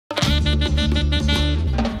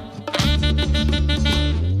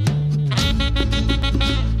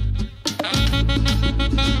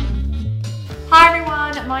Hi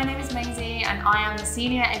everyone, my name is Maisie and I am the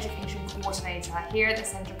Senior Education Coordinator here at the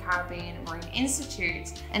Central Caribbean Marine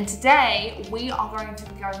Institute. And today we are going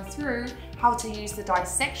to be going through how to use the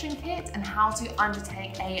dissection kit and how to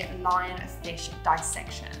undertake a lionfish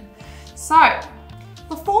dissection. So,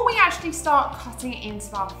 before we actually start cutting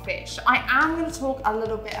into our fish, I am going to talk a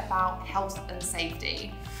little bit about health and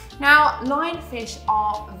safety. Now, lionfish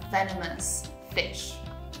are venomous fish.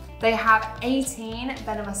 They have 18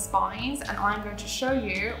 venomous spines, and I'm going to show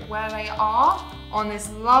you where they are on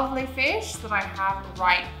this lovely fish that I have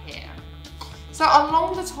right here. So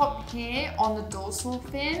along the top here on the dorsal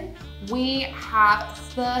fin, we have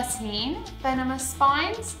 13 venomous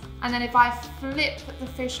spines. And then if I flip the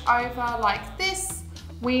fish over like this,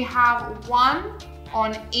 we have one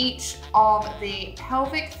on each of the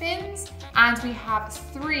pelvic fins, and we have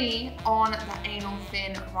 3 on the anal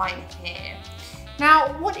fin right here.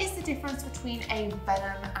 Now, what is the difference between a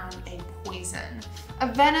venom and a poison?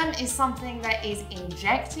 A venom is something that is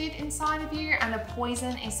injected inside of you, and a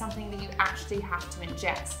poison is something that you actually have to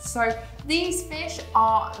ingest. So these fish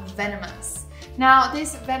are venomous. Now,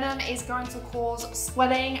 this venom is going to cause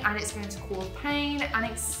swelling and it's going to cause pain, and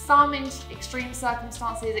in some extreme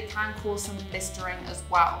circumstances, it can cause some blistering as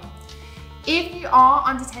well. If you are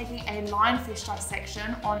undertaking a lionfish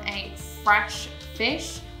dissection on a fresh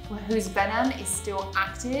fish, whose venom is still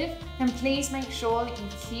active, then please make sure that you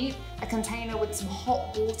keep a container with some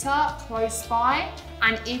hot water close by.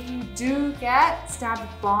 And if you do get stabbed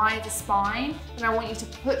by the spine, then I want you to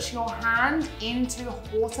put your hand into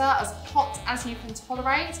water as hot as you can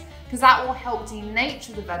tolerate, because that will help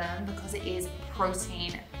denature the venom because it is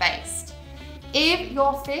protein based. If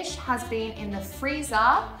your fish has been in the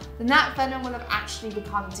freezer, then that venom will have actually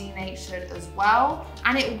become denatured as well,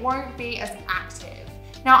 and it won't be as active.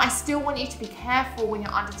 Now, I still want you to be careful when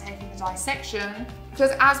you're undertaking the dissection,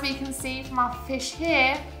 because as we can see from our fish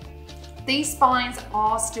here, these spines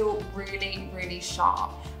are still really, really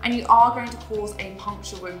sharp, and you are going to cause a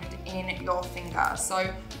puncture wound in your finger.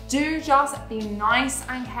 So do just be nice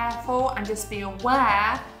and careful, and just be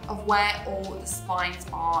aware of where all the spines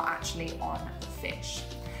are actually on the fish.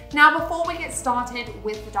 Now, before we get started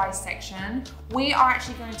with the dissection, we are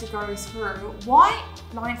actually going to go through why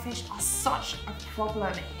lionfish are such a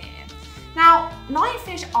problem here. Now,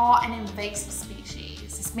 lionfish are an invasive species.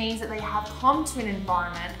 This means that they have come to an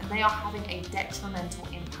environment and they are having a detrimental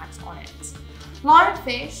impact on it.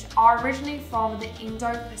 Lionfish are originally from the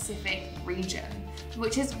Indo-Pacific region,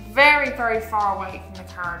 which is very, very far away from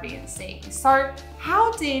the Caribbean Sea. So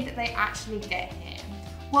how did they actually get here?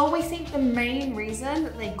 Well, we think the main reason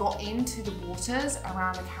that they got into the waters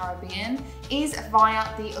around the Caribbean is via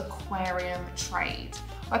the aquarium trade,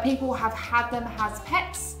 where people have had them as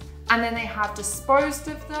pets and then they have disposed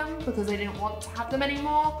of them because they didn't want to have them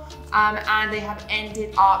anymore, and they have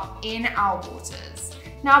ended up in our waters.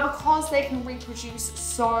 Now, because they can reproduce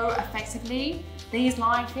so effectively, these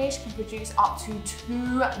lionfish can produce up to 2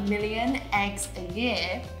 million eggs a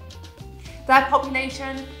year. Their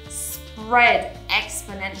population spread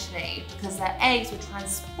exponentially because their eggs were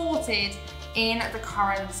transported in the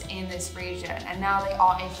currents in this region, and now they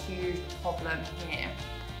are a huge problem here.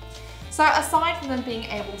 So aside from them being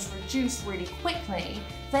able to reduce really quickly,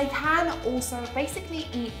 they can also basically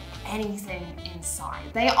eat anything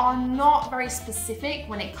inside. They are not very specific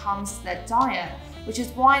when it comes to their diet, which is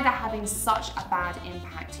why they're having such a bad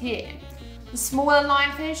impact here. The smaller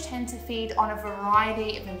lionfish tend to feed on a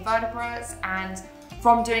variety of invertebrates, and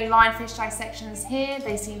from doing lionfish dissections here,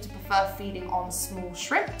 they seem to prefer feeding on small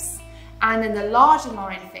shrimps. And then the larger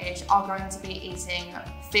lionfish are going to be eating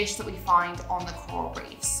fish that we find on the coral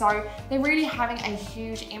reefs. So they're really having a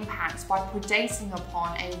huge impact by predating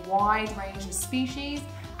upon a wide range of species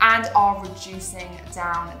and are reducing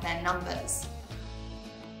down their numbers.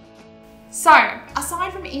 So,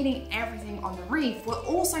 aside from eating everything on the reef, we'll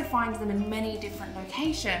also find them in many different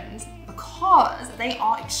locations because they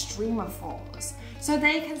are extremophores. So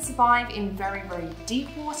they can survive in very, very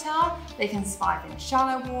deep water, they can survive in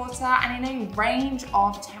shallow water, and in a range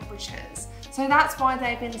of temperatures. So that's why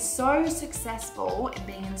they've been so successful in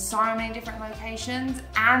being in so many different locations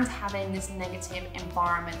and having this negative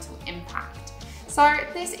environmental impact. So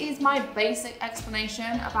this is my basic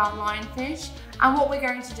explanation about lionfish, and what we're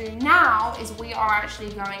going to do now is we are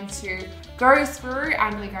actually going to go through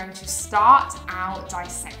and we're going to start our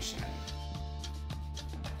dissection.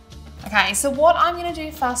 Okay, so what I'm going to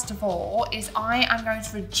do first of all is I am going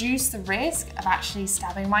to reduce the risk of actually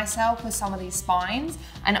stabbing myself with some of these spines,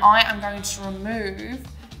 and I am going to remove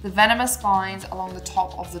the venomous spines along the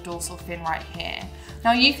top of the dorsal fin right here.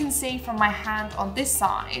 Now you can see from my hand on this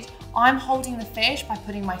side, I'm holding the fish by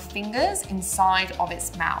putting my fingers inside of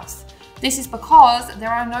its mouth. This is because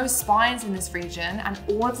there are no spines in this region and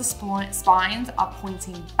all of the spines are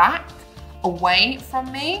pointing back away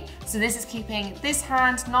from me. So this is keeping this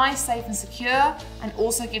hand nice, safe and secure, and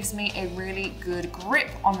also gives me a really good grip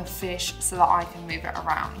on the fish so that I can move it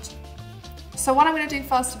around. So what I'm going to do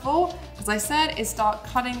first of all, as I said, is start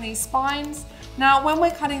cutting these spines. Now when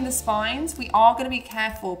we're cutting the spines, we are going to be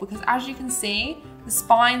careful because as you can see, the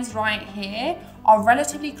spines right here are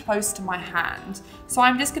relatively close to my hand. So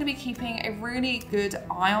I'm just going to be keeping a really good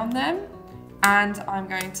eye on them, and I'm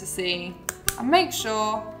going to see and make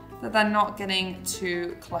sure that they're not getting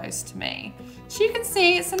too close to me. So you can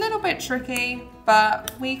see it's a little bit tricky,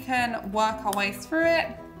 but we can work our way through it.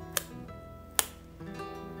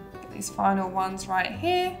 Get these final ones right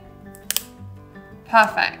here.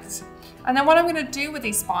 Perfect. And then what I'm going to do with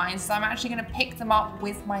these spines is I'm actually going to pick them up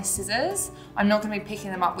with my scissors. I'm not going to be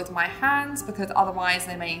picking them up with my hands because otherwise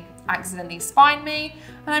they may accidentally spine me.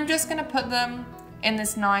 And I'm just going to put them in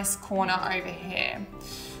this nice corner over here.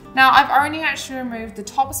 Now I've only actually removed the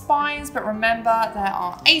top spines, but remember there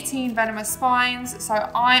are 18 venomous spines. So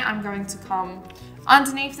I am going to come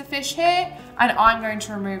underneath the fish here and I'm going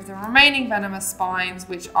to remove the remaining venomous spines,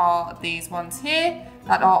 which are these ones here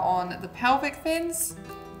that are on the pelvic fins.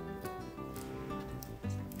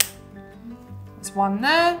 There's one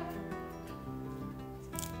there.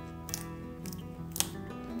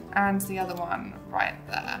 And the other one right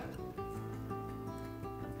there.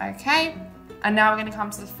 Okay, and now we're going to come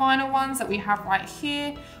to the final ones that we have right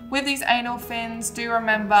here. With these anal fins, do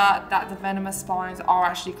remember that the venomous spines are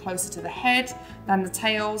actually closer to the head than the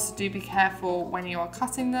tails, so do be careful when you are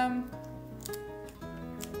cutting them.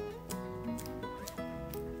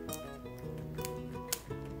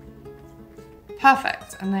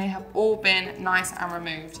 Perfect, and they have all been nice and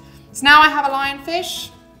removed. So now I have a lionfish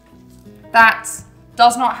that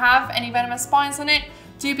does not have any venomous spines on it.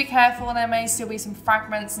 Do be careful, there may still be some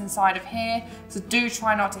fragments inside of here, so do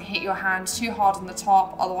try not to hit your hand too hard on the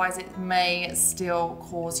top, otherwise it may still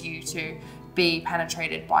cause you to be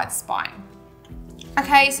penetrated by the spine.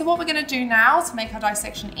 Okay, so what we're going to do now to make our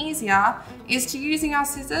dissection easier is to, using our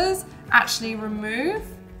scissors, actually remove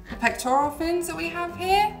the pectoral fins that we have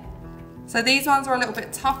here. So these ones are a little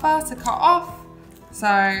bit tougher to cut off,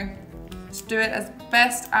 so just do it as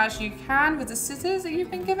best as you can with the scissors that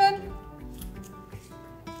you've been given.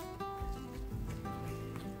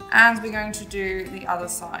 And we're going to do the other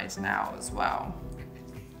side now as well.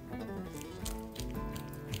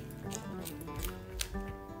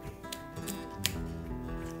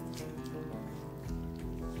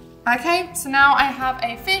 Okay, so now I have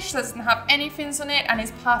a fish that doesn't have any fins on it and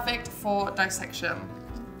is perfect for dissection.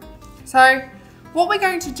 So what we're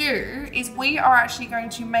going to do is we are actually going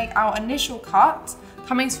to make our initial cut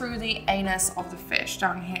coming through the anus of the fish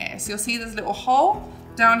down here. So you'll see there's a little hole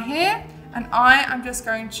down here, and I am just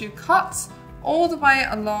going to cut all the way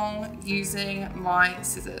along using my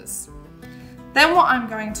scissors. Then what I'm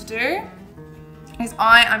going to do is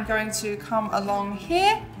I am going to come along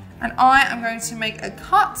here and I am going to make a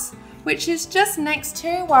cut which is just next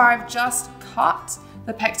to where I've just cut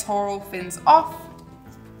the pectoral fins off.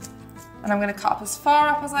 And I'm going to cut up as far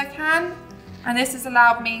up as I can, and this has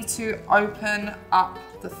allowed me to open up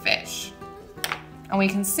the fish. And we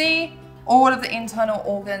can see all of the internal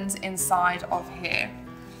organs inside of here.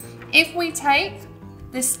 If we take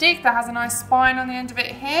this stick that has a nice spine on the end of it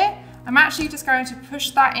here, I'm actually just going to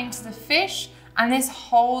push that into the fish, and this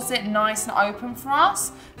holds it nice and open for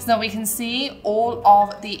us so that we can see all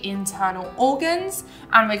of the internal organs,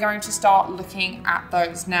 and we're going to start looking at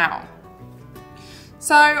those now.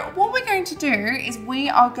 So what we're going to do is we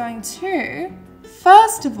are going to,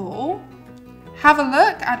 first of all, have a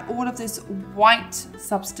look at all of this white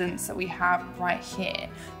substance that we have right here.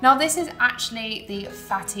 Now this is actually the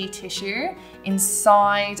fatty tissue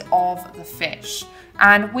inside of the fish.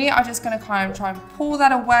 And we are just going to kind of try and pull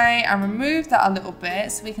that away and remove that a little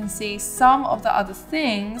bit so we can see some of the other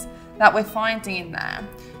things that we're finding in there.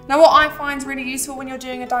 Now what I find is really useful when you're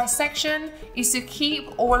doing a dissection is to keep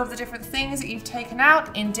all of the different things that you've taken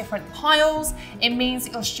out in different piles. It means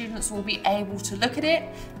that your students will be able to look at it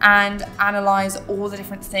and analyze all the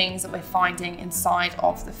different things that we're finding inside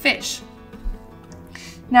of the fish.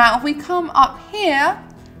 Now if we come up here,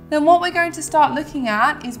 then what we're going to start looking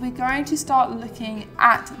at is we're going to start looking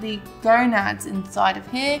at the gonads inside of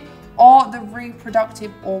here, or the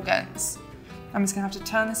reproductive organs. I'm just going to have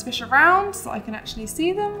to turn this fish around so I can actually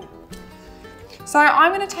see them. So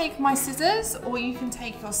I'm going to take my scissors, or you can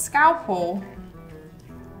take your scalpel,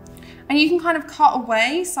 And you can kind of cut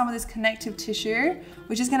away some of this connective tissue,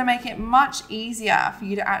 which is going to make it much easier for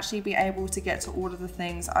you to actually be able to get to all of the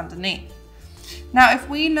things underneath. Now, if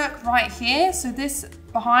we look right here, so this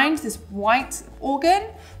behind this white organ,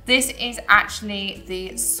 this is actually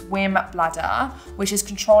the swim bladder, which is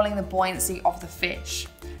controlling the buoyancy of the fish.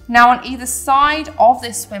 Now, on either side of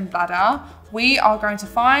this swim bladder, we are going to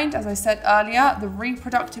find, as I said earlier, the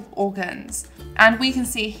reproductive organs. And we can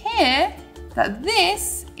see here that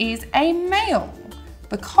this is a male,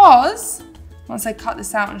 because once I cut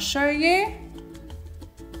this out and show you,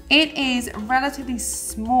 it is relatively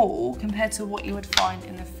small compared to what you would find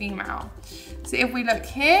in the female. So if we look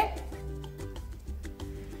here,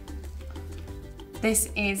 this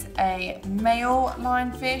is a male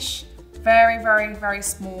lionfish. Very, very, very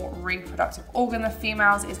small reproductive organ. The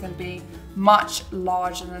females is going to be much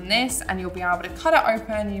larger than this, and you'll be able to cut it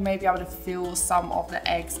open. You may be able to feel some of the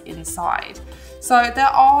eggs inside. So there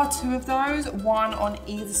are 2 of those, one on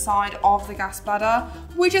either side of the gas bladder.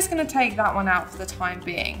 We're just going to take that one out for the time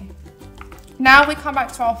being. Now we come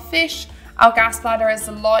back to our fish. Our gas bladder is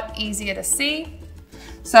a lot easier to see.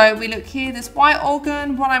 So we look here, this white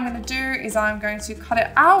organ. What I'm going to do is I'm going to cut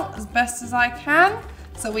it out as best as I can,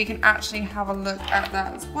 so we can actually have a look at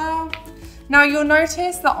that as well. Now you'll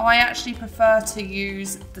notice that I actually prefer to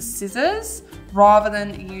use the scissors rather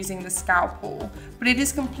than using the scalpel, but it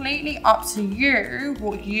is completely up to you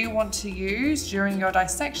what you want to use during your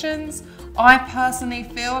dissections. I personally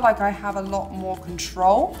feel like I have a lot more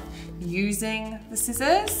control using the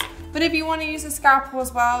scissors, but if you want to use a scalpel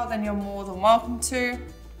as well, then you're more than welcome to.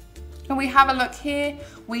 When we have a look here,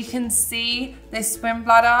 we can see this swim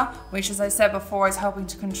bladder, which, as I said before, is helping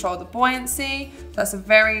to control the buoyancy. That's a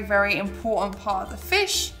very, very important part of the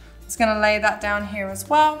fish. It's going to lay that down here as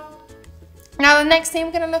well. Now, the next thing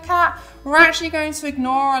we're going to look at, we're actually going to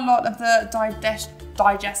ignore a lot of the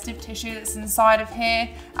digestive tissue that's inside of here.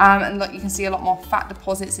 And look, you can see a lot more fat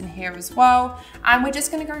deposits in here as well. And we're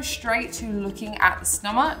just going to go straight to looking at the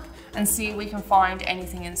stomach and see if we can find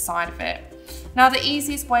anything inside of it. Now, the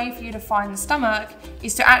easiest way for you to find the stomach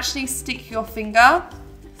is to actually stick your finger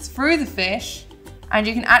through the fish, and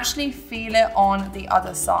you can actually feel it on the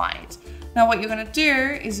other side. Now, what you're going to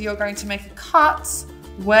do is you're going to make a cut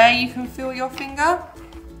where you can feel your finger,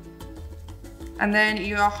 and then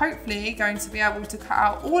you are hopefully going to be able to cut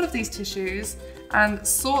out all of these tissues and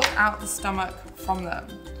sort out the stomach from them.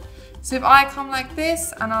 So if I come like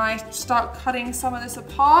this and I start cutting some of this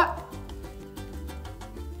apart,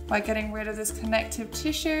 by getting rid of this connective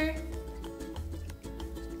tissue,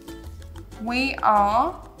 we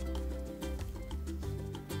are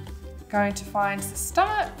going to find the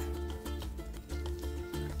stomach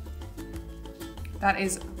that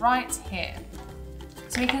is right here.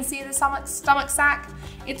 So you can see the stomach sac.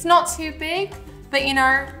 It's not too big, but you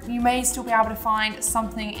know, you may still be able to find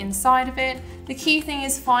something inside of it. The key thing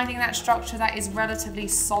is finding that structure that is relatively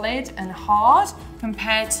solid and hard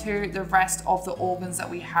compared to the rest of the organs that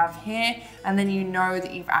we have here, and then you know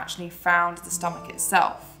that you've actually found the stomach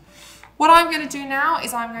itself. What I'm going to do now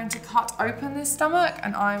is I'm going to cut open this stomach,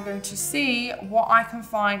 and I'm going to see what I can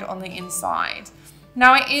find on the inside.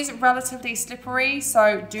 Now, it is relatively slippery,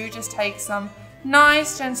 so do just take some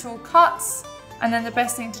nice gentle cuts, and then the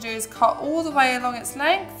best thing to do is cut all the way along its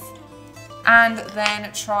length and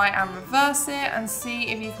then try and reverse it and see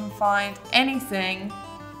if you can find anything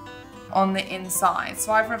on the inside.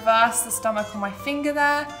 So I've reversed the stomach on my finger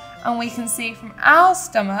there, and we can see from our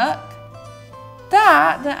stomach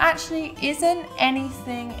that there actually isn't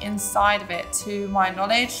anything inside of it to my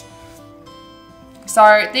knowledge.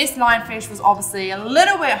 So this lionfish was obviously a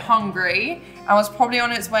little bit hungry and was probably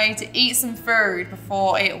on its way to eat some food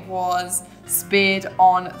before it was speared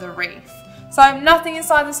on the reef. So nothing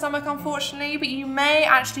inside the stomach, unfortunately, but you may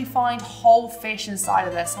actually find whole fish inside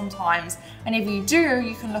of there sometimes. And if you do,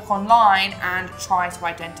 you can look online and try to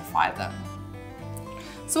identify them.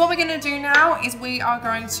 So what we're going to do now is we are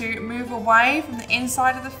going to move away from the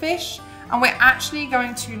inside of the fish, and we're actually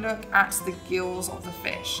going to look at the gills of the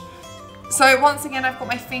fish. So once again, I've got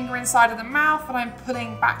my finger inside of the mouth and I'm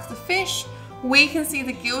pulling back the fish. We can see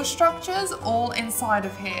the gill structures all inside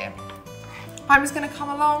of here. I'm just going to come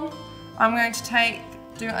along. I'm going to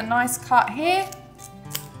do a nice cut here,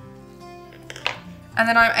 and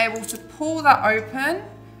then I'm able to pull that open,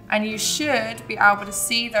 and you should be able to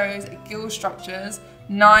see those gill structures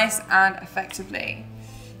nice and effectively.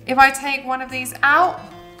 If I take one of these out,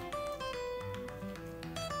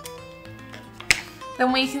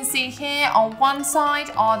 then we can see here on one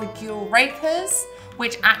side are the gill rakers,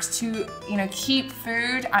 which act to, keep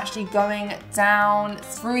food actually going down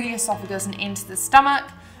through the esophagus and into the stomach.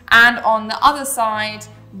 And on the other side,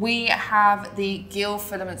 we have the gill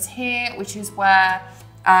filaments here, which is where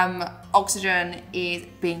oxygen is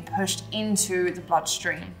being pushed into the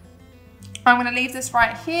bloodstream. I'm going to leave this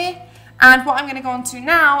right here, and what I'm going to go on to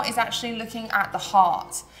now is actually looking at the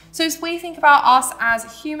heart. So as we think about us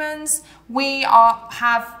as humans, we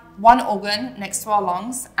have one organ next to our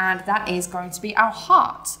lungs, and that is going to be our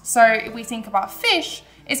heart. So if we think about fish,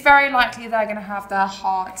 it's very likely they're going to have their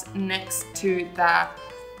heart next to their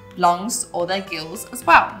lungs or their gills as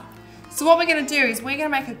well. So what we're going to do is we're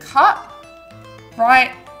going to make a cut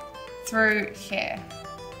right through here.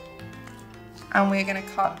 And we're going to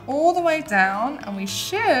cut all the way down, and we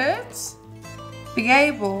should be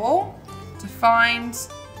able to find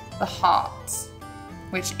the heart,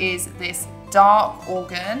 which is this dark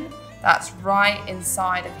organ that's right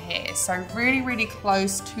inside of here. So really, really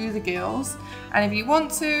close to the gills. And if you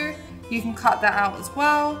want to, you can cut that out as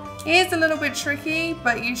well. It is a little bit tricky,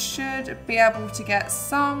 but you should be able to get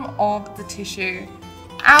some of the tissue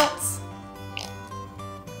out.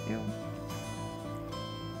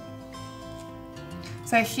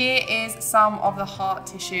 So here is some of the heart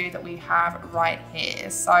tissue that we have right here.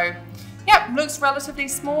 So yeah, looks relatively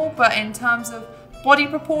small, but in terms of body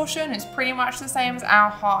proportion, it's pretty much the same as our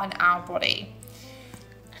heart and our body.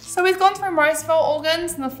 So we've gone through most of our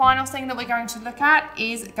organs, and the final thing that we're going to look at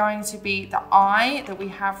is going to be the eye that we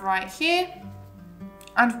have right here.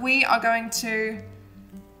 And we are going to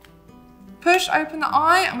push open the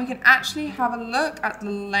eye, and we can actually have a look at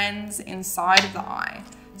the lens inside of the eye.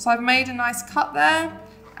 So I've made a nice cut there,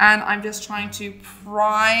 and I'm just trying to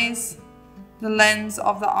prise the lens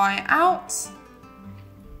of the eye out.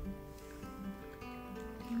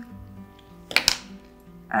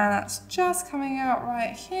 And that's just coming out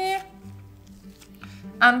right here.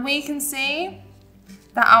 And we can see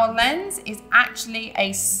that our lens is actually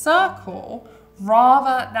a circle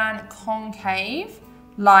rather than concave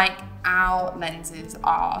like our lenses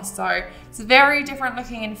are. So it's very different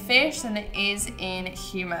looking in fish than it is in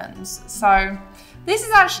humans. So this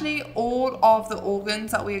is actually all of the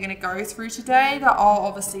organs that we're going to go through today. There are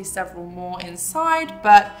obviously several more inside,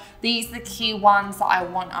 but these are the key ones that I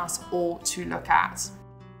want us all to look at.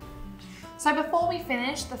 So before we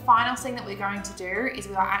finish, the final thing that we're going to do is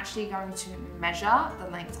we are actually going to measure the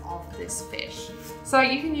length of this fish. So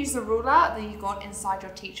you can use the ruler that you got inside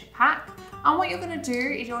your teacher pack. And what you're going to do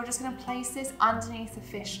is you're just going to place this underneath the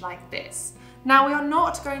fish like this. Now we are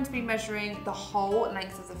not going to be measuring the whole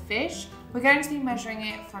length of the fish. We're going to be measuring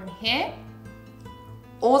it from here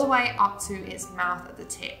all the way up to its mouth at the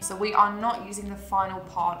tip. So we are not using the final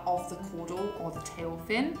part of the caudal or the tail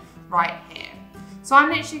fin right here. So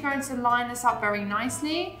I'm literally going to line this up very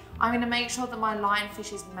nicely. I'm going to make sure that my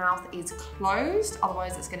lionfish's mouth is closed,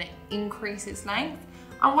 otherwise it's going to increase its length.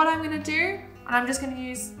 And what I'm going to do, and I'm just going to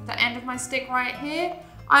use the end of my stick right here,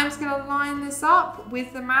 I'm just going to line this up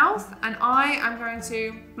with the mouth, and I am going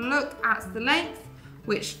to look at the length,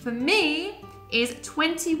 which for me is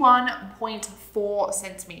 21.4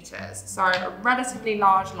 centimeters. So a relatively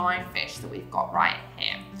large lionfish that we've got right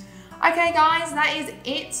here. Okay guys, that is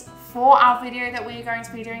it for our video that we're going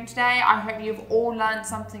to be doing today. I hope you've all learned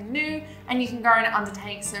something new, and you can go and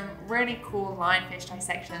undertake some really cool lionfish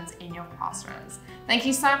dissections in your classrooms. Thank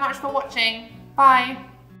you so much for watching. Bye.